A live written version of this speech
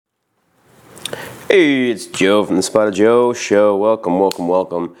Hey, it's Joe from the Spotted Joe Show.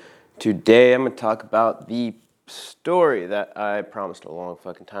 Welcome. Today I'm going to talk about the story that I promised a long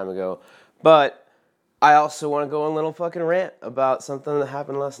fucking time ago. But I also want to go on a little fucking rant about something that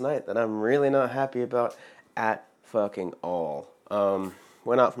happened last night that I'm really not happy about at fucking all.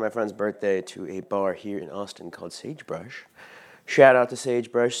 Went out for my friend's birthday to a bar here in Austin called Sagebrush. Shout out to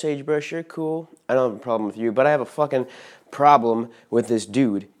Sagebrush. Sagebrush, you're cool. I don't have a problem with you, but I have a fucking problem with this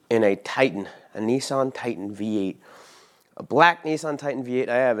dude in a Nissan Titan V8. A black Nissan Titan V8.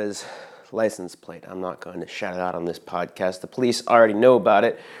 I have his license plate. I'm not going to shout it out on this podcast. The police already know about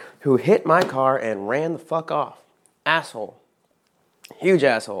it. Who hit my car and ran the fuck off. Asshole. Huge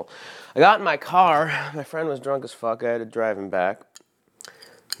asshole. I got in my car. My friend was drunk as fuck. I had to drive him back.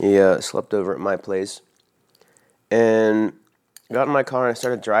 He slept over at my place. And I got in my car and I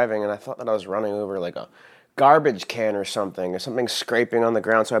started driving, and I thought that I was running over like a garbage can or something scraping on the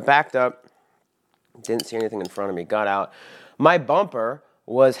ground. So I backed up, didn't see anything in front of me, got out. My bumper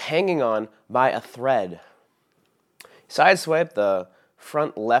was hanging on by a thread. Sideswiped the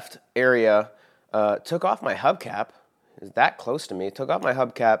front left area, took off my hubcap. It was that close to me. Took off my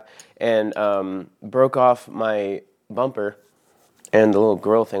hubcap and broke off my bumper and the little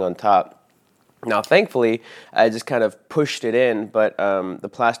grill thing on top. Now, thankfully, I just kind of pushed it in, but the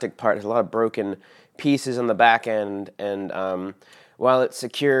plastic part has a lot of broken pieces on the back end, and while it's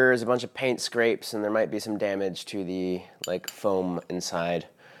secure, there's a bunch of paint scrapes, and there might be some damage to the foam inside.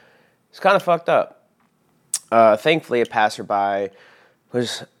 It's kind of fucked up. Thankfully, a passerby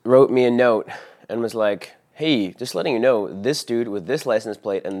wrote me a note and was like, "Hey, just letting you know, this dude with this license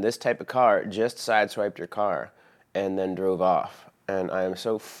plate and this type of car just sideswiped your car and then drove off." And I am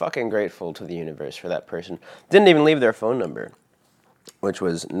so fucking grateful to the universe for that person. Didn't even leave their phone number, which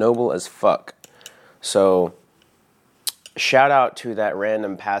was noble as fuck. So, shout out to that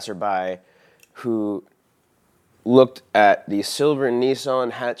random passerby who looked at the silver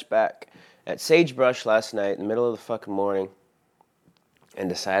Nissan hatchback at Sagebrush last night in the middle of the fucking morning and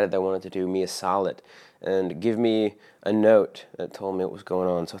decided they wanted to do me a solid and give me a note that told me what was going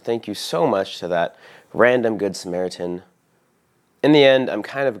on. So thank you so much to that random good Samaritan. In the end, I'm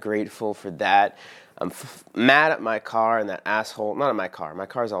kind of grateful for that. I'm mad at my car and that asshole. Not at my car. My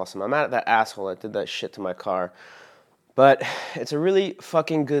car's awesome. I'm mad at that asshole that did that shit to my car. But it's a really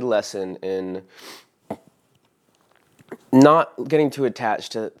fucking good lesson in not getting too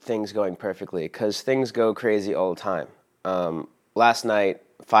attached to things going perfectly, because things go crazy all the time. Last night,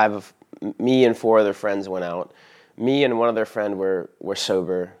 me and 4 other friends went out. Me and one other friend were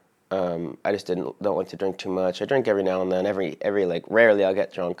sober. I just don't like to drink too much. I drink every now and then. Rarely I'll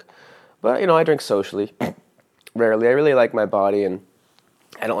get drunk. But, I drink socially. Rarely. I really like my body, and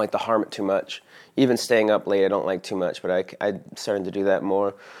I don't like to harm it too much. Even staying up late, I don't like too much, but I'm starting to do that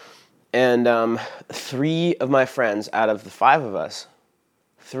more. And 3 of my friends out of the 5 of us,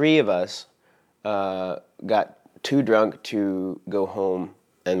 3 of us got too drunk to go home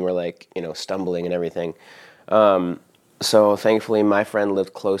and were stumbling and everything. So thankfully, my friend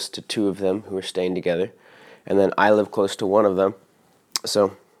lived close to 2 of them who were staying together, and then I lived close to 1 of them.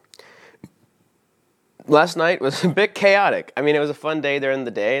 So last night was a bit chaotic. I mean, it was a fun day during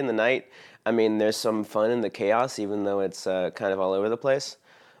the day, and the night, there's some fun in the chaos, even though it's kind of all over the place.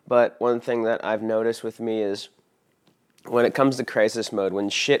 But one thing that I've noticed with me is when it comes to crisis mode, when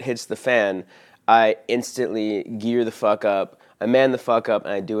shit hits the fan, I instantly gear the fuck up, I man the fuck up,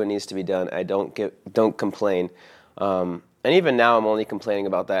 and I do what needs to be done. I don't complain. And even now, I'm only complaining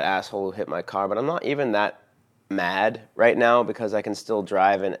about that asshole who hit my car, but I'm not even that mad right now because I can still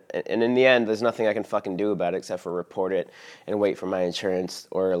drive, and in the end, there's nothing I can fucking do about it except for report it and wait for my insurance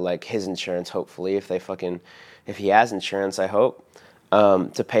or his insurance, hopefully, if he has insurance, I hope,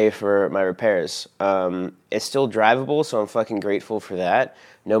 to pay for my repairs. It's still drivable, so I'm fucking grateful for that.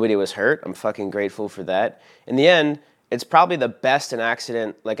 Nobody was hurt. I'm fucking grateful for that. In the end, it's probably the best an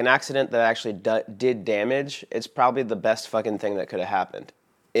accident that actually did damage. It's probably the best fucking thing that could have happened,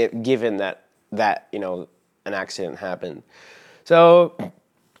 given that an accident happened. So,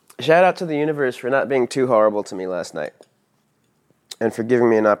 shout out to the universe for not being too horrible to me last night, and for giving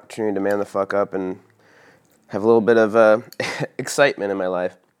me an opportunity to man the fuck up and have a little bit of excitement in my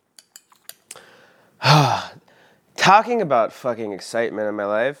life. Talking about fucking excitement in my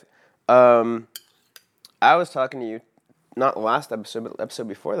life, I was talking to you, not the last episode, but the episode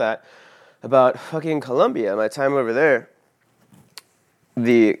before that, about fucking Colombia, my time over there.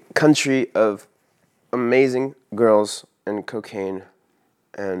 The country of amazing girls and cocaine,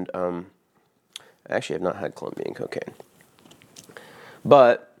 and I actually have not had Colombian cocaine.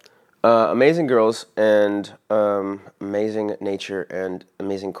 But amazing girls and amazing nature and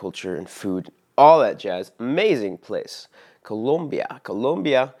amazing culture and food, all that jazz. Amazing place. Colombia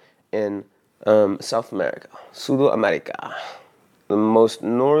in South America, Sudamerica, the most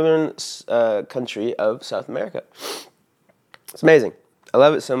northern country of South America. It's amazing. I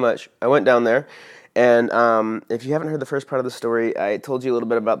love it so much. I went down there, and if you haven't heard the first part of the story, I told you a little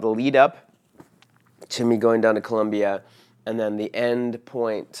bit about the lead up to me going down to Colombia, and then the end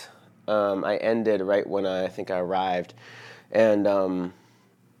point. I ended right when I think I arrived, and I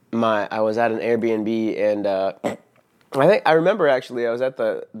was at an Airbnb, and I remember actually I was at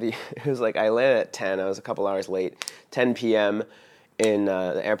the it was like I landed at 10. I was a couple hours late, 10 p.m. in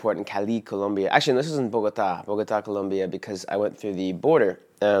the airport in Cali, Colombia. Actually, this is in Bogota, Colombia, because I went through the border,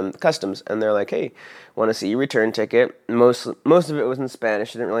 customs, and they're like, "Hey, want to see your return ticket?" Most of it was in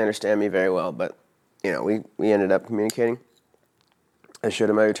Spanish. They didn't really understand me very well, but we ended up communicating. I showed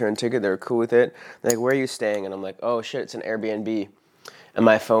them my return ticket. They were cool with it. They're like, "Where are you staying?" And I'm like, "Oh shit, it's an Airbnb," and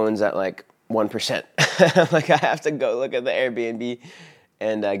my phone's at like 1%. Like I have to go look at the Airbnb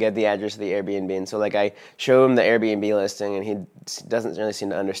and get the address of the Airbnb. And so like I show him the Airbnb listing, and he doesn't really seem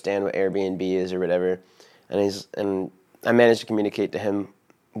to understand what Airbnb is or whatever. And I managed to communicate to him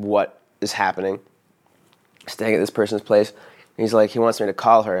what is happening, staying at this person's place. He's like, he wants me to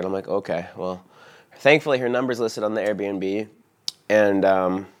call her, and I'm like, okay, well, thankfully her number's listed on the Airbnb, and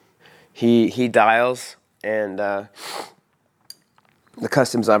he dials, and the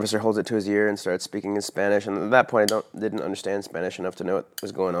customs officer holds it to his ear and starts speaking in Spanish. And at that point, I didn't understand Spanish enough to know what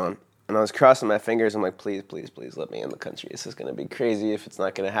was going on. And I was crossing my fingers. I'm like, please, please, please let me in the country. This is going to be crazy if it's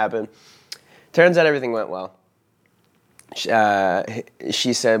not going to happen. Turns out everything went well.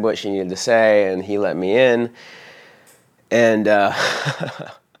 She said what she needed to say, and he let me in. And, oh,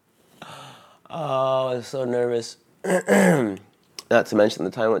 I was so nervous. Not to mention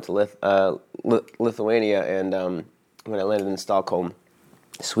the time I went to Lithuania, and when I landed in Stockholm,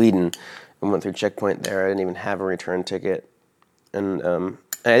 Sweden, and went through checkpoint there, I didn't even have a return ticket. And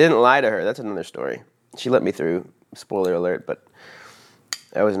I didn't lie to her. That's another story. She let me through. Spoiler alert, but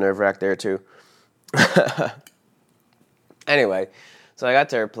I was nerve-wracked there too. Anyway, so I got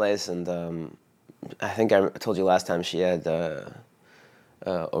to her place, and I think I told you last time she had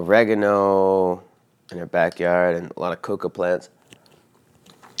oregano in her backyard and a lot of coca plants,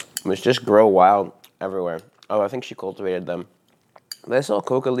 which just grow wild everywhere. Oh, I think she cultivated them. They sell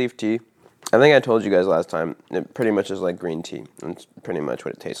coca leaf tea. I think I told you guys last time, it pretty much is like green tea. It's pretty much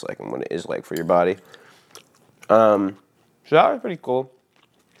what it tastes like and what it is like for your body. So that was pretty cool.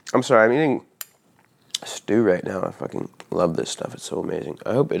 I'm sorry, I'm eating stew right now. I fucking love this stuff. It's so amazing.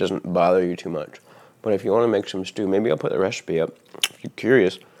 I hope it doesn't bother you too much. But if you want to make some stew, maybe I'll put the recipe up. If you're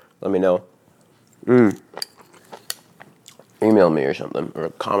curious, let me know. Email me or something, or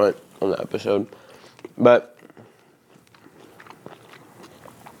comment on the episode. But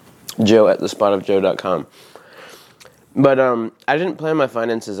joe@thespotofjoe.com. But I didn't plan my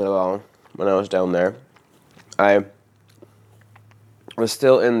finances at all when I was down there. I was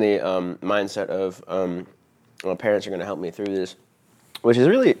still in the mindset of my parents are going to help me through this, which is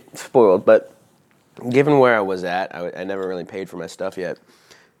really spoiled, but given where I was at, I never really paid for my stuff yet.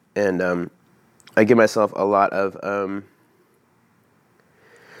 And I give myself a lot of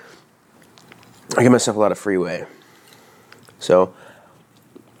freeway. So,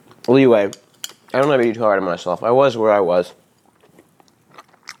 leeway. I don't have to be too hard on myself. I was where I was.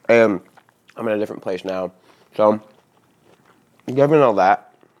 And I'm in a different place now. So, given all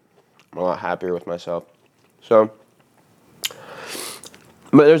that, I'm a lot happier with myself. So,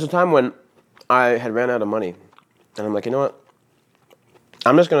 but there's a time when I had ran out of money. And I'm like, you know what?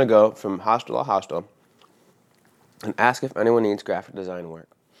 I'm just going to go from hostel to hostel and ask if anyone needs graphic design work.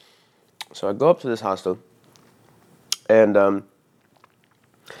 So I go up to this hostel, and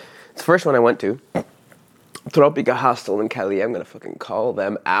it's the first one I went to. Tropica Hostel in Cali. I'm going to fucking call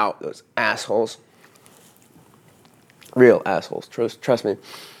them out, those assholes. Real assholes, trust me.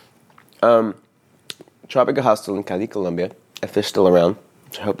 Tropica Hostel in Cali, Colombia, if they're still around,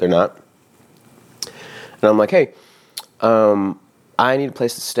 which I hope they're not. And I'm like, hey, I need a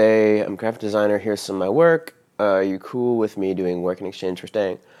place to stay. I'm a graphic designer. Here's some of my work. Are you cool with me doing work in exchange for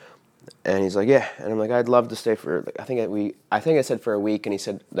staying? And he's like, yeah. And I'm like, I'd love to stay for, I think I said for a week, and he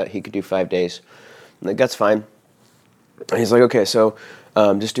said that he could do 5 days. I'm like, that's fine. And he's like, okay, so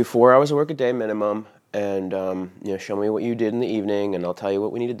just do 4 hours of work a day minimum, and show me what you did in the evening, and I'll tell you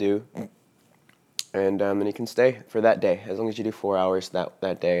what we need to do. And then you can stay for that day, as long as you do 4 hours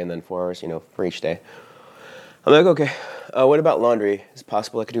that day, and then 4 hours, for each day. I'm like, okay, what about laundry? Is it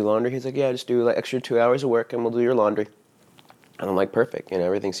possible I could do laundry? He's like, yeah, just do like extra 2 hours of work, and we'll do your laundry. And I'm like, perfect.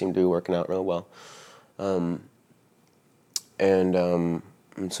 Everything seemed to be working out real well.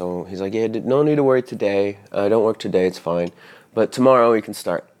 And so he's like, yeah, no need to worry today. Don't work today, it's fine. But tomorrow we can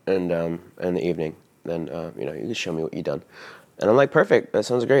start, and in the evening, then you can show me what you've done. And I'm like, perfect, that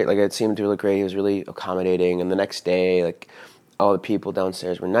sounds great. Like, it seemed to look great. He was really accommodating. And the next day, like, all the people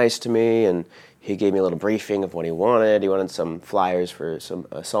downstairs were nice to me, and he gave me a little briefing of what he wanted. He wanted some flyers for some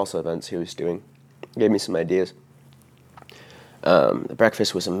salsa events he was doing. He gave me some ideas. The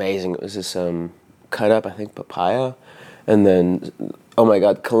breakfast was amazing. It was this cut up, I think, papaya. And then, oh my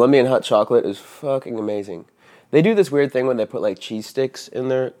God, Colombian hot chocolate is fucking amazing. They do this weird thing when they put like cheese sticks in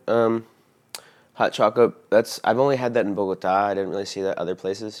their hot chocolate. I've only had that in Bogota. I didn't really see that other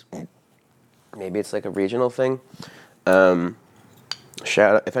places. Maybe it's like a regional thing.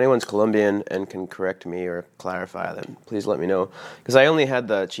 Shout out, if anyone's Colombian and can correct me or clarify, then please let me know. Because I only had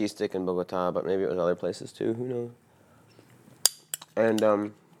the cheese stick in Bogota, but maybe it was other places too. Who knows? And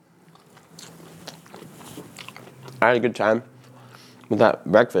I had a good time with that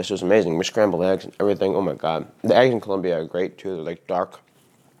breakfast. It was amazing. We scrambled eggs and everything. Oh my God. The eggs in Colombia are great too. They're like dark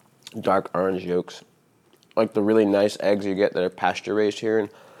orange yolks. Like the really nice eggs you get that are pasture raised here in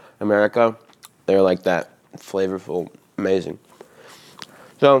America. They're like that. Flavorful. Amazing.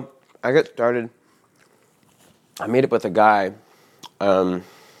 So I get started. I meet up with a guy.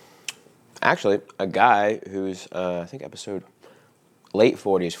 Actually, a guy who's, I think episode late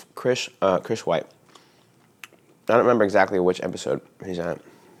 40s, Chris White. I don't remember exactly which episode he's at.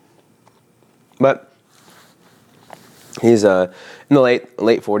 But he's in the late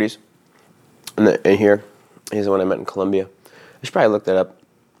 40s. In here, he's the one I met in Colombia. I should probably look that up.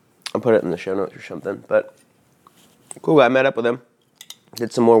 I'll put it in the show notes or something. But cool, I met up with him.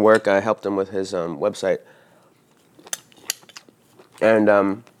 Did some more work. I helped him with his website. And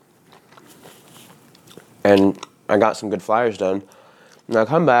I got some good flyers done. And I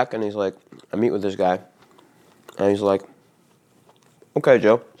come back, and he's like, I meet with this guy. And he's like, okay,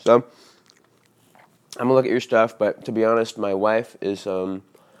 Joe, so I'm going to look at your stuff, but to be honest, my wife is,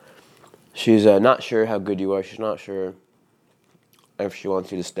 she's not sure how good you are. She's not sure if she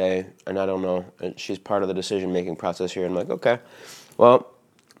wants you to stay, and I don't know. And she's part of the decision-making process here. And I'm like, okay, well,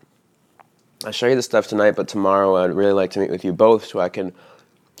 I'll show you the stuff tonight, but tomorrow I'd really like to meet with you both so I can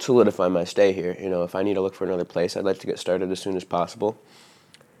solidify my stay here. You know, if I need to look for another place, I'd like to get started as soon as possible.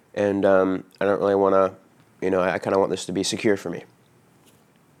 And I don't really want to, I kind of want this to be secure for me.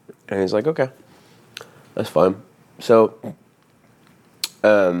 And he's like, okay, that's fine. So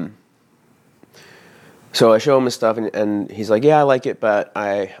I show him his stuff, and he's like, yeah, I like it, but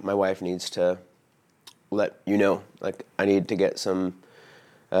my wife needs to let you know. Like, I need to get an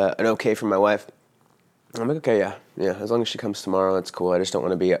okay from my wife. I'm like, okay, yeah, as long as she comes tomorrow, that's cool. I just don't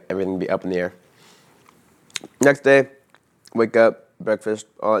want to everything be up in the air. Next day, wake up, breakfast,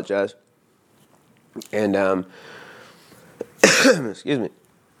 all that jazz. And, excuse me,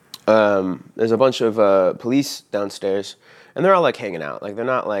 there's a bunch of police downstairs, and they're all, like, hanging out. Like, they're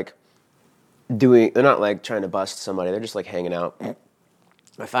not, like, trying to bust somebody. They're just, like, hanging out.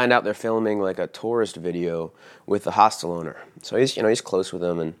 I find out they're filming, like, a tourist video with the hostel owner. So he's close with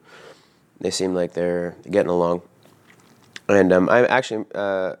them, and they seem like they're getting along. And I actually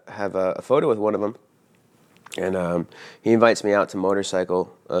have a photo with one of them. And he invites me out to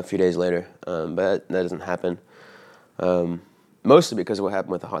motorcycle a few days later, but that doesn't happen. Mostly because of what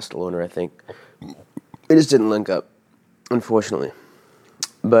happened with the hostel owner, I think. It just didn't link up, unfortunately.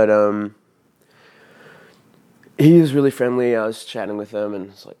 But he was really friendly. I was chatting with him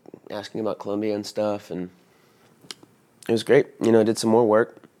and was like asking about Colombia and stuff, and it was great. I did some more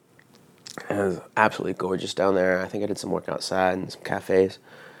work. It was absolutely gorgeous down there. I think I did some work outside in some cafes.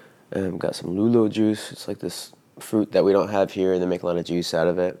 Got some lulo juice. It's like this fruit that we don't have here, and they make a lot of juice out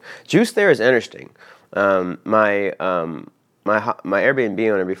of it. Juice there is interesting. My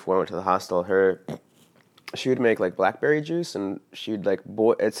Airbnb owner, before I went to the hostel, she would make like blackberry juice, and she'd like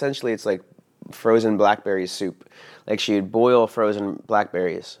boil. Essentially, it's like frozen blackberry soup. Like, she'd boil frozen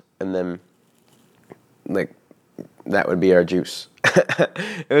blackberries, and then like that would be our juice.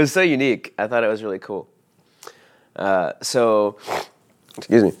 It was so unique. I thought it was really cool.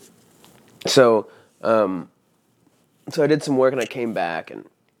 Excuse me. So I did some work, and I came back, and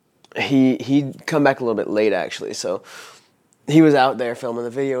he'd come back a little bit late, actually. So he was out there filming the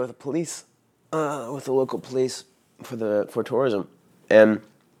video with the police, with the local police for tourism. And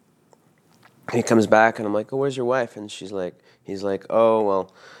he comes back, and I'm like, oh, where's your wife? And he's like, oh,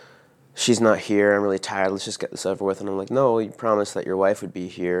 well, she's not here. I'm really tired. Let's just get this over with. And I'm like, no, you promised that your wife would be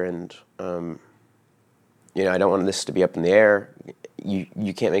here, and I don't want this to be up in the air. You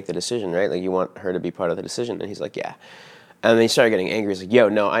can't make the decision, right? Like, you want her to be part of the decision. And he's like, yeah. And then he started getting angry. He's like, yo,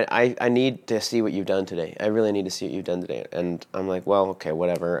 no, I need to see what you've done today. I really need to see what you've done today. And I'm like, well, okay,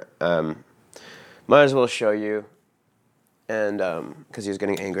 whatever. Might as well show you. And because he was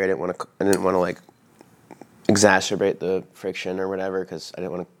getting angry, I didn't want to like exacerbate the friction or whatever, because I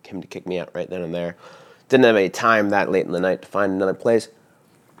didn't want him to kick me out right then and there. Didn't have any time that late in the night to find another place.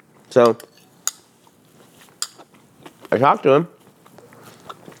 So I talked to him.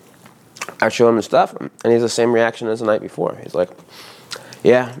 I show him the stuff, and he has the same reaction as the night before. He's like,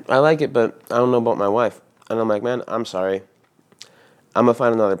 yeah, I like it, but I don't know about my wife. And I'm like, man, I'm sorry. I'm going to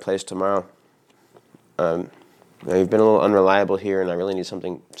find another place tomorrow. You've been a little unreliable here, and I really need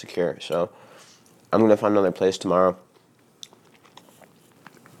something secure. So I'm going to find another place tomorrow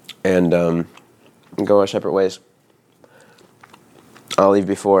and go our separate ways. I'll leave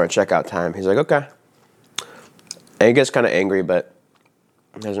before checkout time. He's like, okay. And he gets kind of angry, but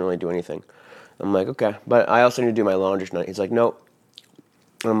doesn't really do anything. I'm like, okay. But I also need to do my laundry tonight. He's like, nope.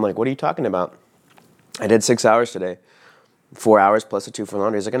 I'm like, what are you talking about? I did 6 hours today. 4 hours plus the 2 for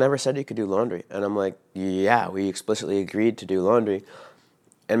laundry. He's like, I never said you could do laundry. And I'm like, yeah, we explicitly agreed to do laundry.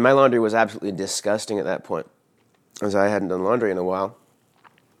 And my laundry was absolutely disgusting at that point, as I hadn't done laundry in a while.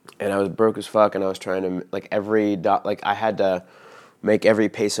 And I was broke as fuck, and I was trying to, I had to make every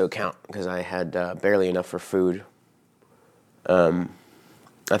peso count, because I had barely enough for food.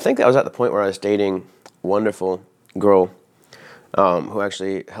 I think I was at the point where I was dating a wonderful girl who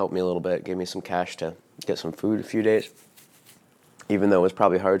actually helped me a little bit, gave me some cash to get some food a few days, even though it was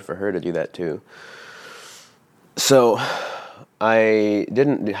probably hard for her to do that too. So I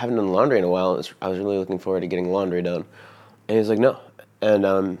haven't done laundry in a while. I was really looking forward to getting laundry done. And he was like, no. And,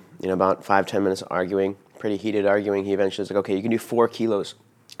 about 5-10 minutes of arguing, pretty heated arguing, he eventually was like, okay, you can do 4 kilos.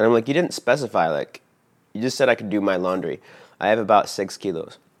 And I'm like, you didn't specify, you just said I could do my laundry. I have about 6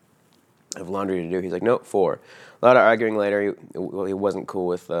 kilos of laundry to do. He's like, nope, 4. A lot of arguing later. He wasn't cool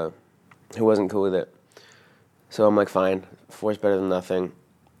with it. So I'm like, fine, 4 is better than nothing.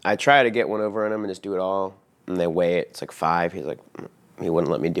 I try to get one over on him and just do it all, and they weigh it. It's like 5. He's like, he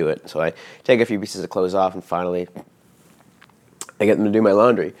wouldn't let me do it. So I take a few pieces of clothes off, and finally I get them to do my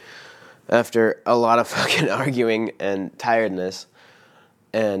laundry after a lot of fucking arguing and tiredness.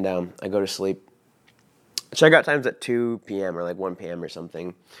 And I go to sleep. Checkout time's at 2 p.m. or 1 p.m. or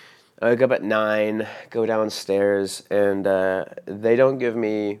something. I wake up at 9, go downstairs, and they don't give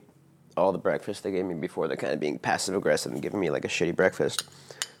me all the breakfast they gave me before. They're kind of being passive-aggressive and giving me a shitty breakfast,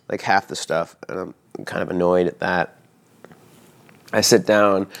 half the stuff, and I'm kind of annoyed at that. I sit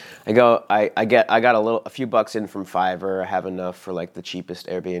down, I got a few bucks in from Fiverr. I have enough for the cheapest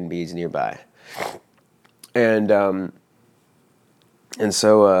Airbnbs nearby. And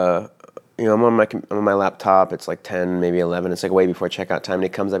so I'm on my laptop. It's 10, maybe 11. It's way before checkout time. And he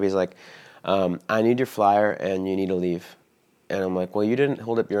comes up. He's like, I need your flyer and you need to leave. And I'm like, well, you didn't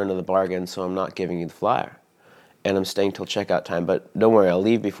hold up your end of the bargain, so I'm not giving you the flyer. And I'm staying till checkout time. But don't worry, I'll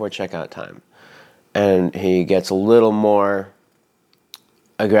leave before checkout time. And he gets a little more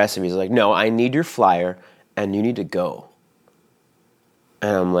aggressive. He's like, no, I need your flyer and you need to go.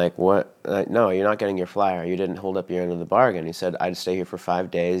 And I'm like, what? No, you're not getting your flyer. You didn't hold up your end of the bargain. He said, I'd stay here for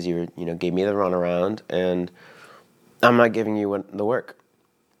 5 days. You gave me the runaround, and I'm not giving you the work.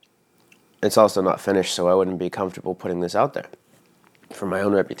 It's also not finished, so I wouldn't be comfortable putting this out there for my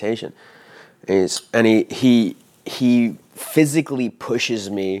own reputation. And he physically pushes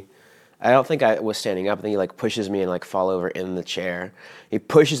me. I don't think I was standing up. I think he pushes me and fall over in the chair. He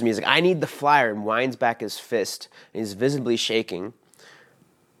pushes me. He's like, I need the flyer, and winds back his fist. And he's visibly shaking.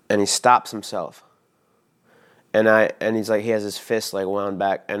 And he stops himself. And he's he has his fist wound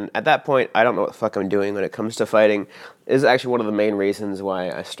back. And at that point, I don't know what the fuck I'm doing when it comes to fighting. This is actually one of the main reasons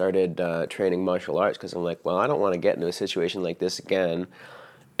why I started training martial arts, because I'm like, well, I don't want to get into a situation like this again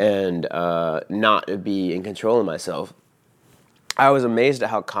and not be in control of myself. I was amazed at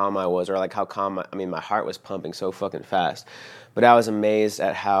how calm I was, or how calm, my heart was pumping so fucking fast. But I was amazed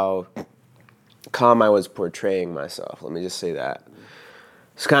at how calm I was portraying myself. Let me just say that.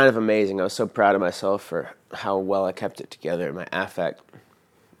 It's kind of amazing. I was so proud of myself for how well I kept it together, my affect.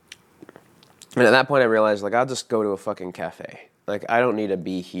 And at that point I realized, I'll just go to a fucking cafe. I don't need to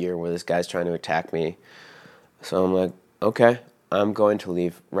be here where this guy's trying to attack me. So I'm like, okay, I'm going to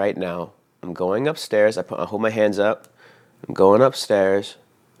leave right now. I'm going upstairs. I hold my hands up. I'm going upstairs.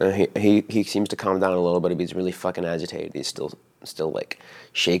 And he seems to calm down a little bit, but he's really fucking agitated. He's still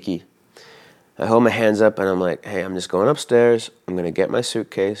shaky. I hold my hands up and I'm like, hey, I'm just going upstairs. I'm going to get my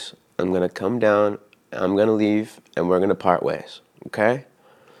suitcase. I'm going to come down. I'm going to leave and we're going to part ways. Okay?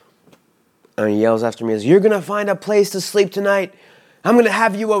 And he yells after me, you're going to find a place to sleep tonight. I'm going to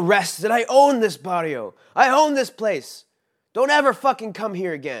have you arrested. I own this barrio. I own this place. Don't ever fucking come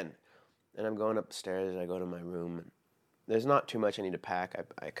here again. And I'm going upstairs. I go to my room. And there's not too much I need to pack.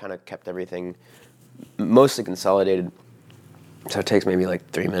 I kind of kept everything mostly consolidated. So it takes maybe like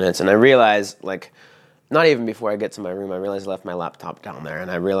 3 minutes. And I realize, like, not even before I get to my room, I realize I left my laptop down there. And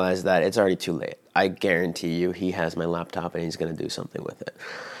I realize that it's already too late. I guarantee you he has my laptop and he's going to do something with it.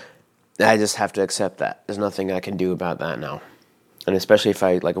 I just have to accept that. There's nothing I can do about that now. And especially if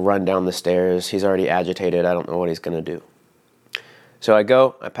I, like, run down the stairs, he's already agitated. I don't know what he's going to do. So I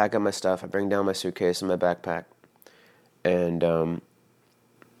go, I pack up my stuff, I bring down my suitcase and my backpack. And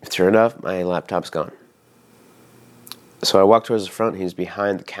sure enough, my laptop's gone. So I walk towards the front. He's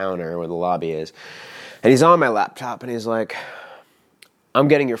behind the counter where the lobby is. And he's on my laptop, and he's like, I'm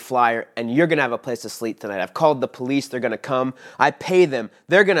getting your flyer, and you're going to have a place to sleep tonight. I've called the police. They're going to come. I pay them.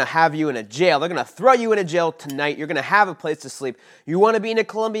 They're going to have you in a jail. They're going to throw you in a jail tonight. You're going to have a place to sleep. You want to be in a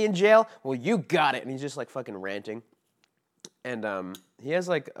Colombian jail? Well, you got it. And he's just, like, fucking ranting. And he has,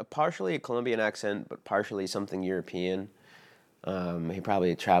 like, partially a Colombian accent, but partially something European. He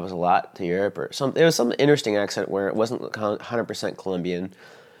probably travels a lot to Europe or something. It was some interesting accent where it wasn't 100% Colombian.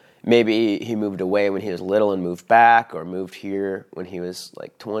 Maybe he moved away when he was little and moved back, or moved here when he was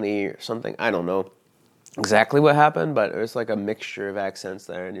like 20 or something. I don't know exactly what happened, but it was like a mixture of accents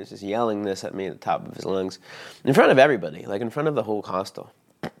there. And he was just yelling this at me at the top of his lungs in front of everybody, like in front of the whole hostel.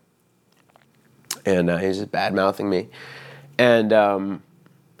 And he was just bad-mouthing me. And I'm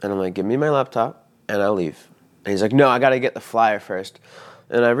like, give me my laptop and I'll leave. And he's like, no, I got to get the flyer first.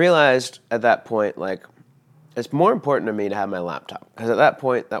 And I realized at that point, like, it's more important to me to have my laptop. Because at that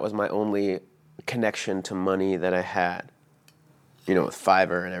point, that was my only connection to money that I had. You know, with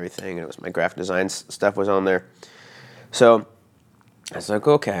Fiverr and everything. And it was my graphic design stuff was on there. So I was like,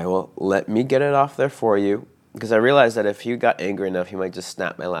 okay, well, let me get it off there for you. Because I realized that if he got angry enough, he might just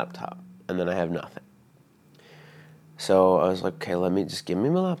snap my laptop. And then I have nothing. So I was like, okay, give me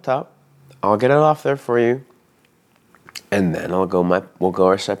my laptop. I'll get it off there for you. And then we'll go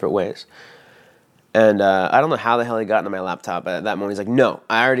our separate ways. And I don't know how the hell he got into my laptop, but at that moment he's like, no,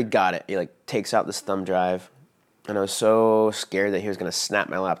 I already got it. He like takes out this thumb drive, and I was so scared that he was going to snap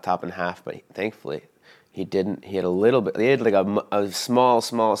my laptop in half, but thankfully he didn't. He had like a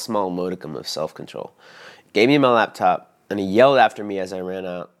small modicum of self-control. Gave me my laptop, and he yelled after me as I ran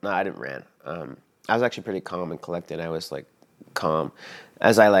out. No, I didn't ran. I was actually pretty calm and collected. I was like calm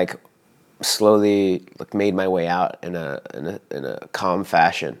as I like slowly like made my way out in a calm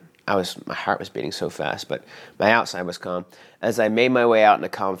fashion. My heart was beating so fast, but my outside was calm. As I made my way out in a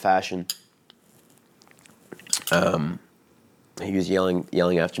calm fashion, he was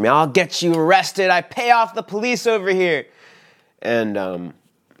yelling after me, I'll get you arrested. I pay off the police over here. And, it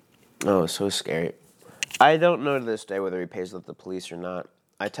was so scary. I don't know to this day whether he pays off the police or not.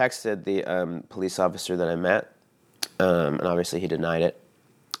 I texted the police officer that I met, and obviously he denied it.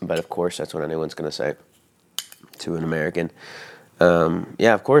 But of course, that's what anyone's going to say to an American.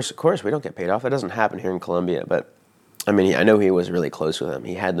 Yeah, of course, we don't get paid off. That doesn't happen here in Colombia. But, I mean, I know he was really close with them.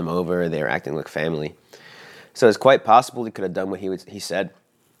 He had them over. They were acting like family. So it's quite possible he could have done what he said.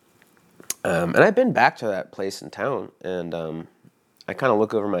 And I've been back to that place in town. And I kind of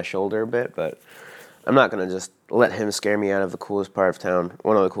look over my shoulder a bit. But I'm not going to just let him scare me out of the coolest part of town.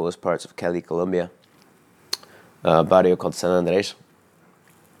 One of the coolest parts of Cali, Colombia. A barrio called San Andres.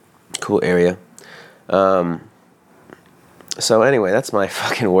 Cool area. So anyway, that's my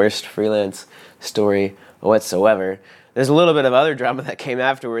fucking worst freelance story whatsoever. There's a little bit of other drama that came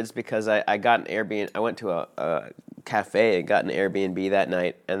afterwards because I got an Airbnb. I went to a cafe and got an Airbnb that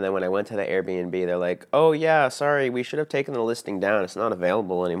night. And then when I went to the Airbnb, they're like, oh yeah, sorry, we should have taken the listing down. It's not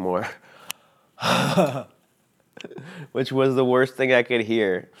available anymore. Which was the worst thing I could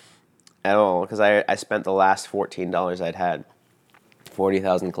hear at all because I spent the last $14 I'd had.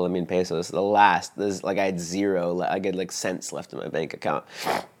 40,000 Colombian pesos. I had zero. I get like cents left in my bank account,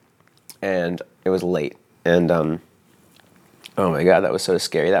 and it was late. And oh my god, that was so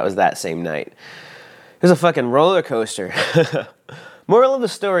scary. That was that same night. It was a fucking roller coaster. Moral of the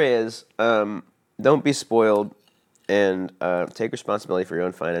story is, don't be spoiled, and take responsibility for your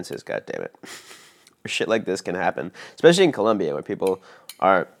own finances. God damn it, shit like this can happen, especially in Colombia where people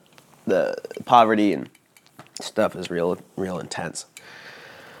are the poverty and stuff is real intense.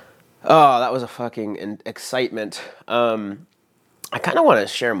 Oh, that was a fucking excitement. I kind of want to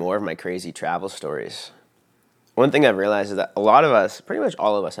share more of my crazy travel stories. One thing I've realized is that a lot of us, pretty much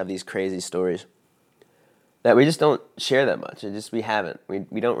all of us, have these crazy stories that we just don't share that much. We haven't.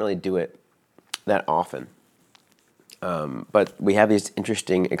 We don't really do it that often. But we have these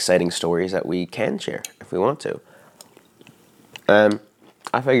interesting, exciting stories that we can share if we want to.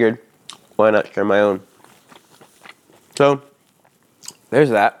 I figured, why not share my own? So,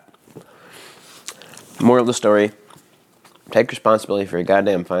 there's that. Moral of the story, take responsibility for your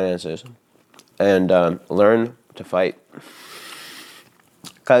goddamn finances and learn to fight.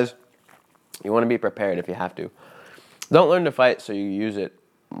 Because you want to be prepared if you have to. Don't learn to fight so you use it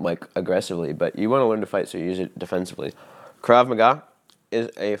like aggressively, but you want to learn to fight so you use it defensively. Krav Maga is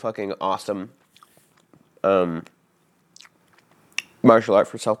a fucking awesome martial art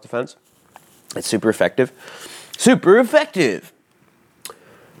for self-defense. It's super effective. Super effective!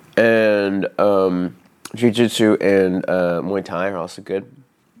 And Jiu-Jitsu and Muay Thai are also good.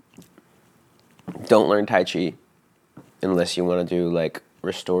 Don't learn Tai Chi unless you want to do like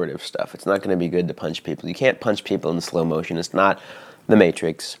restorative stuff. It's not going to be good to punch people. You can't punch people in slow motion. It's not The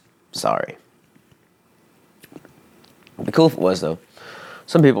Matrix. Sorry. It'd be cool if it was, though.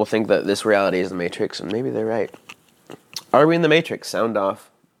 Some people think that this reality is The Matrix, and maybe they're right. Are we in The Matrix? Sound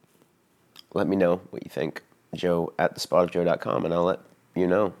off. Let me know what you think. Joe at thespotofjoe.com, and I'll let you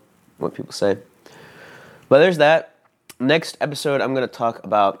know what people say. But there's that. Next episode, I'm going to talk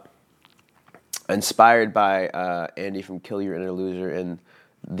about, inspired by Andy from Kill Your Inner Loser and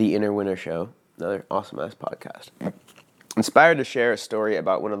The Inner Winner Show, another awesome-ass podcast. Inspired to share a story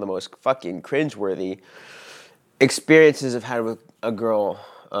about one of the most fucking cringeworthy experiences I've had with a girl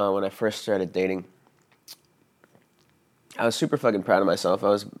when I first started dating. I was super fucking proud of myself. I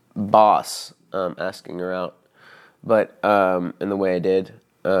was boss asking her out. But in the way I did,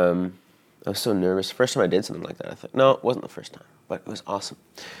 I was so nervous. The first time I did something like that, I thought, no, it wasn't the first time, but it was awesome.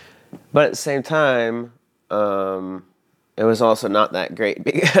 But at the same time, it was also not that great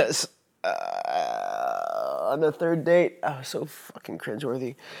because on the third date, I was so fucking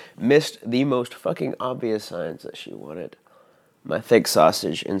cringeworthy. Missed the most fucking obvious signs that she wanted my thick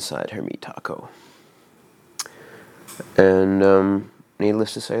sausage inside her meat taco. And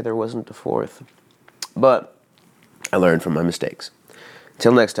needless to say, there wasn't a fourth. But I learned from my mistakes.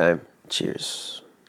 Till next time, cheers.